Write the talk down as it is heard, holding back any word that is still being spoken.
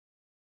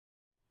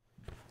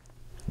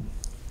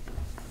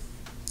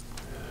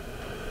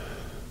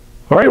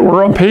All right,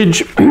 we're on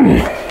page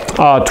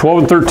 12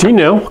 and 13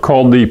 now,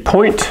 called the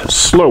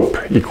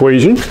point-slope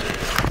equation.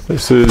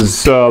 This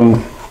is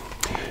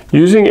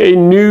using a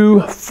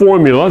new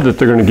formula that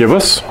they're going to give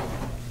us.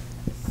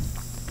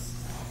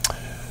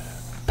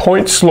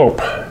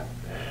 Point-slope.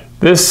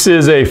 This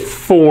is a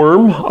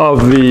form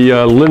of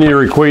the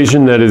linear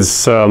equation that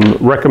is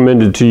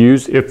recommended to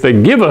use if they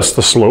give us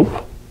the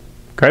slope.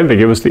 Okay, they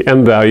give us the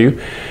m value,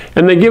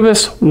 and they give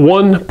us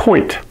 1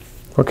 point.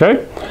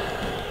 Okay?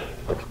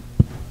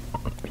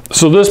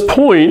 So this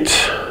point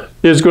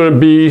is going to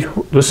be,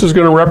 this is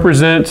going to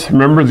represent,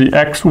 remember, the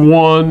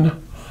x1,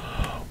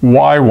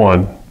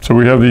 y1. So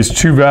we have these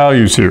two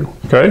values here,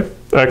 okay?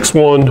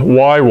 x1,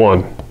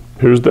 y1.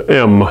 Here's the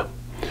m.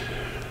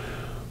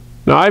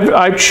 Now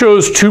I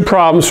chose two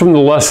problems from the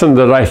lesson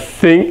that I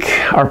think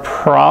are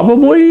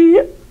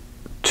probably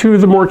two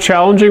of the more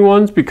challenging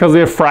ones because they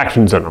have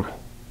fractions in them.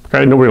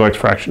 Okay, nobody likes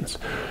fractions.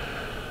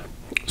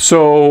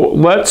 So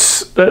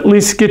let's at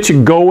least get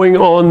you going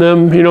on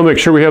them, you know, make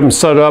sure we have them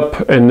set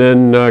up, and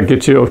then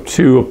get you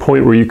to a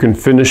point where you can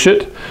finish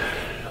it.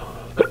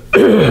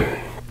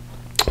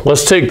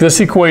 Let's take this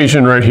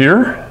equation right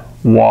here,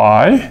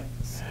 y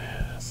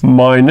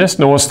minus,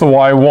 now what's the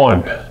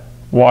y1?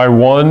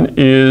 y1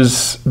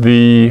 is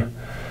the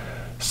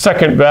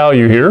second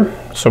value here,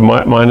 so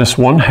minus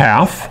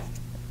 1/2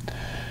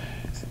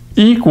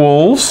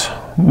 equals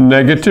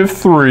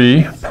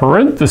 -3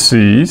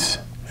 parentheses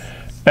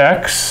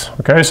x,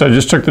 okay, so I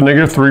just took the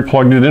 -3,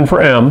 plugged it in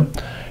for m,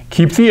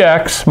 keep the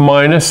x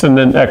minus, and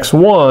then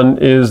x1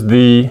 is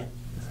the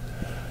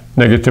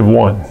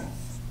 -1.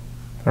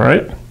 All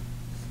right?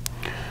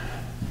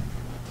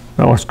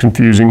 That looks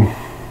confusing.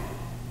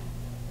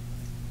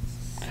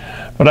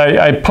 But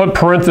I put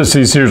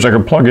parentheses here so I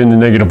can plug in the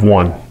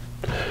 -1.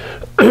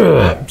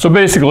 So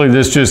basically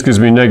this just gives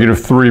me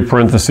 -3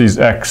 parentheses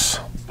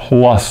x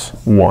plus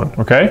 1,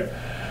 okay?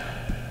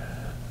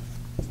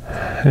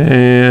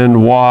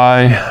 And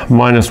y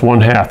minus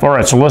 1/2. All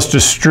right, so let's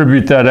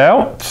distribute that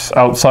out.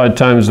 Outside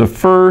times the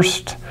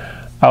first,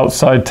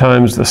 outside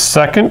times the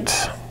second.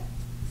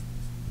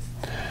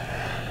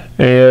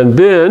 And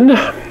then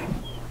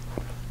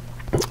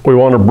we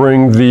want to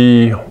bring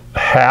the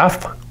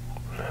half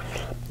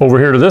over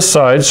here to this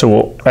side, so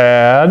we'll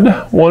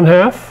add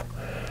 1/2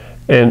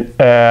 and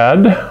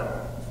add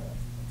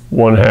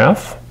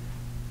 1/2.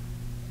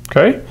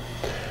 Okay?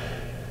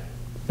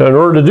 Now, in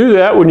order to do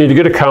that, we need to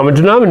get a common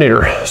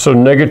denominator. So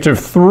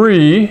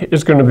 -3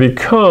 is going to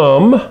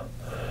become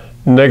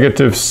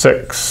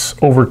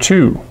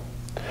 -6/2.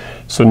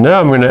 So now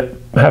I'm going to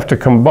have to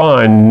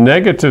combine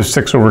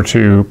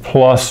 -6/2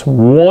 plus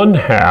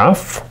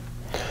 1/2.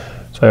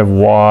 So I have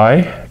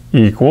y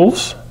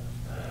equals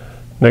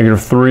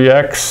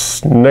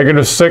 -3x,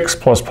 -6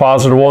 plus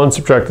 +1,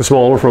 subtract the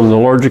smaller from the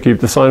larger, keep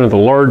the sign of the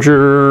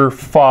larger,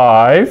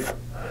 5.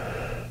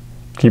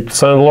 Keep the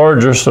sign of the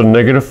larger, so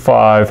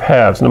 -5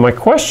 halves. Now my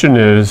question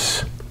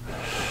is,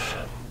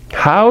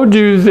 how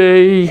do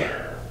they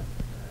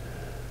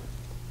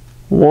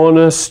want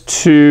us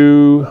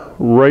to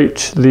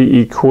write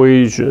the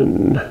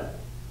equation?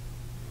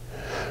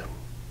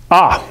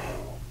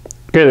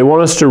 Okay, they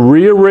want us to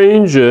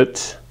rearrange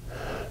it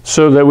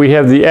so that we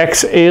have the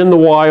x and the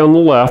y on the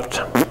left.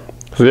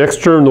 So the x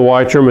term, the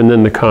y term, and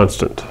then the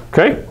constant,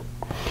 okay?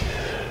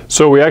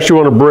 So we actually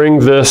want to bring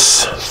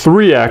this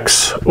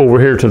 3x over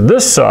here to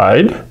this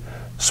side.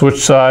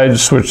 Switch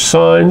sides, switch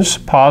signs.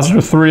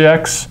 Positive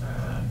 3x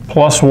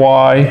plus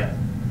y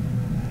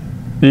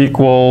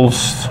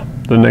equals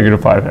the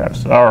 -5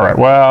 halves. All right,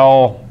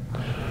 well,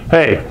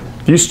 hey,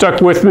 if you stuck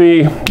with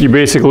me, you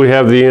basically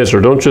have the answer.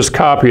 Don't just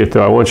copy it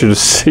though. I want you to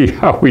see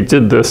how we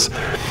did this.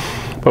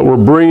 But we're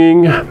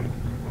bringing,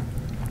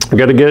 we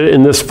got to get it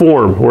in this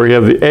form where you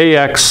have the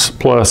ax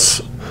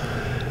plus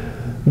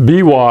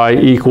by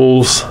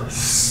equals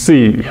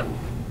c.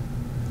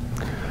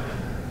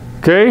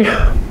 Okay?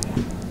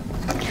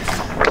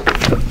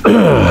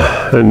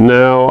 And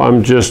now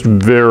I'm just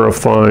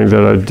verifying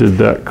that I did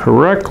that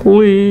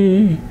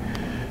correctly.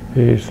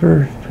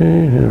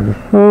 A13.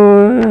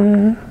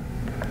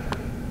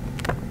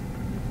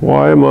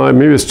 Why am I,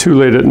 maybe it's too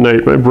late at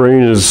night. My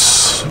brain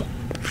is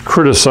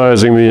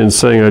criticizing me and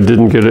saying I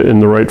didn't get it in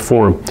the right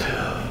form.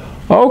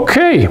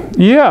 Okay,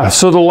 yeah,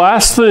 so the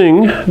last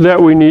thing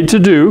that we need to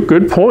do,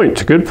 good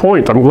point,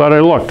 I'm glad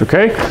I looked,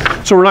 okay?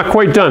 So we're not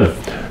quite done.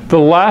 The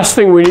last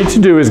thing we need to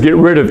do is get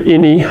rid of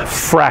any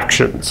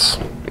fractions,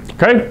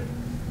 okay?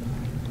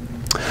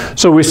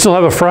 So we still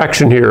have a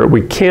fraction here.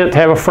 We can't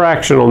have a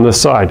fraction on this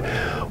side.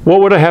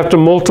 What would I have to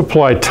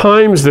multiply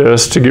times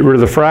this to get rid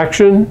of the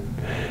fraction?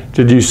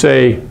 Did you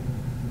say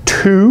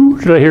 2?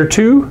 Did I hear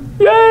 2?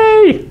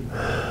 Yay!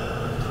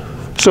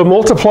 So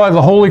multiply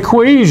the whole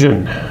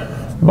equation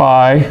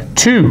by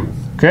 2,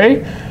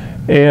 okay?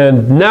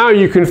 And now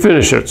you can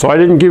finish it. So I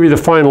didn't give you the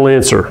final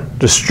answer.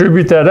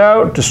 Distribute that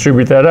out,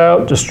 distribute that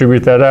out,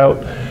 distribute that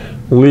out.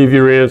 Leave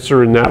your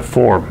answer in that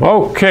form.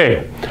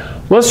 Okay,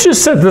 let's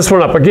just set this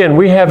one up. Again,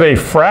 we have a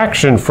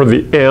fraction for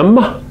the m,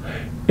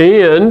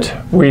 and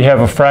we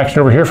have a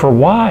fraction over here for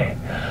y.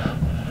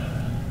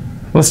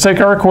 Let's take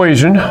our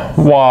equation,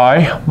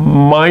 y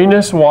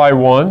minus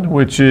y1,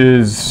 which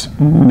is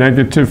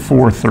negative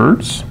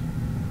 4/3,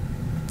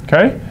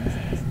 okay,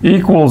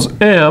 equals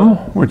m,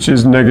 which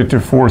is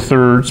negative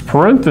 4/3,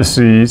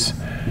 parentheses,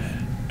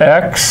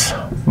 x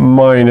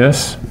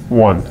minus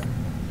 1,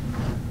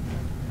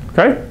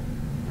 okay?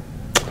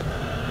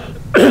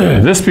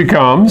 This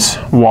becomes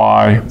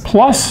y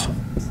plus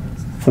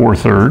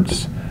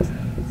 4/3,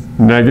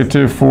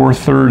 negative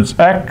 4/3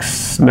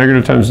 x,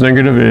 negative times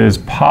negative is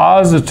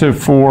positive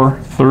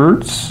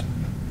 4/3.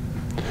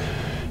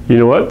 You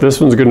know what? This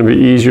one's going to be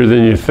easier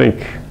than you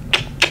think.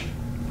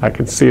 I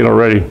can see it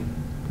already.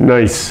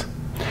 Nice.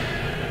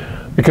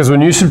 Because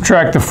when you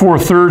subtract the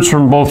 4/3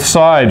 from both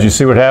sides, you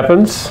see what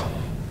happens?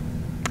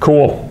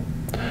 Cool.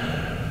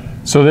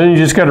 So then you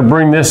just got to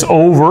bring this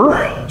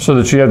over so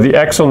that you have the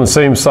x on the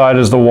same side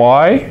as the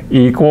y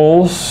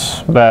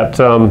equals that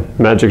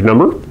magic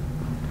number.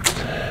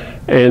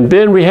 And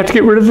then we have to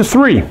get rid of the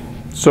 3.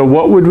 So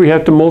what would we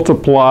have to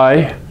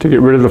multiply to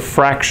get rid of the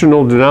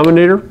fractional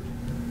denominator?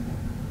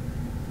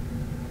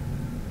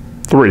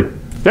 3.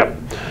 Yep.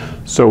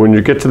 So when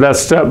you get to that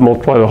step,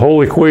 multiply the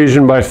whole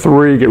equation by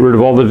 3, get rid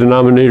of all the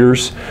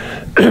denominators.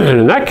 And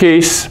in that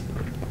case,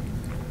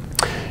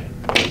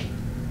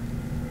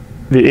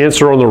 the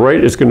answer on the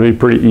right is going to be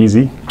pretty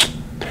easy.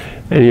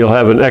 And you'll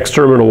have an x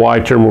term and a y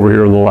term over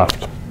here on the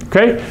left.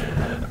 Okay?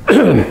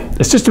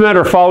 It's just a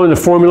matter of following the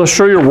formula.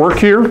 Show your work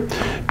here,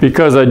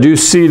 because I do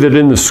see that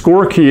in the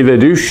score key they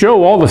do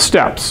show all the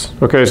steps.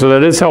 Okay, so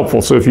that is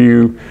helpful. So if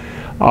you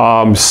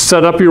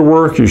set up your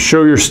work, you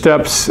show your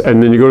steps,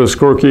 and then you go to the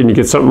score key and you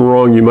get something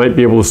wrong, you might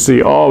be able to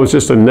see, oh, it's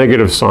just a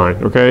negative sign,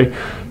 okay?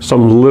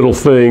 Some little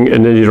thing,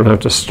 and then you don't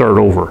have to start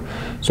over.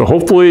 So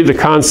hopefully the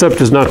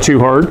concept is not too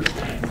hard,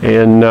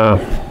 and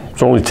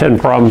it's only 10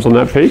 problems on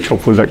that page.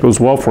 Hopefully that goes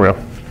well for you.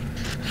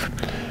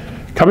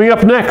 Coming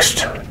up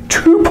next,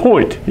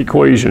 2-point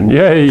equation.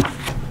 Yay!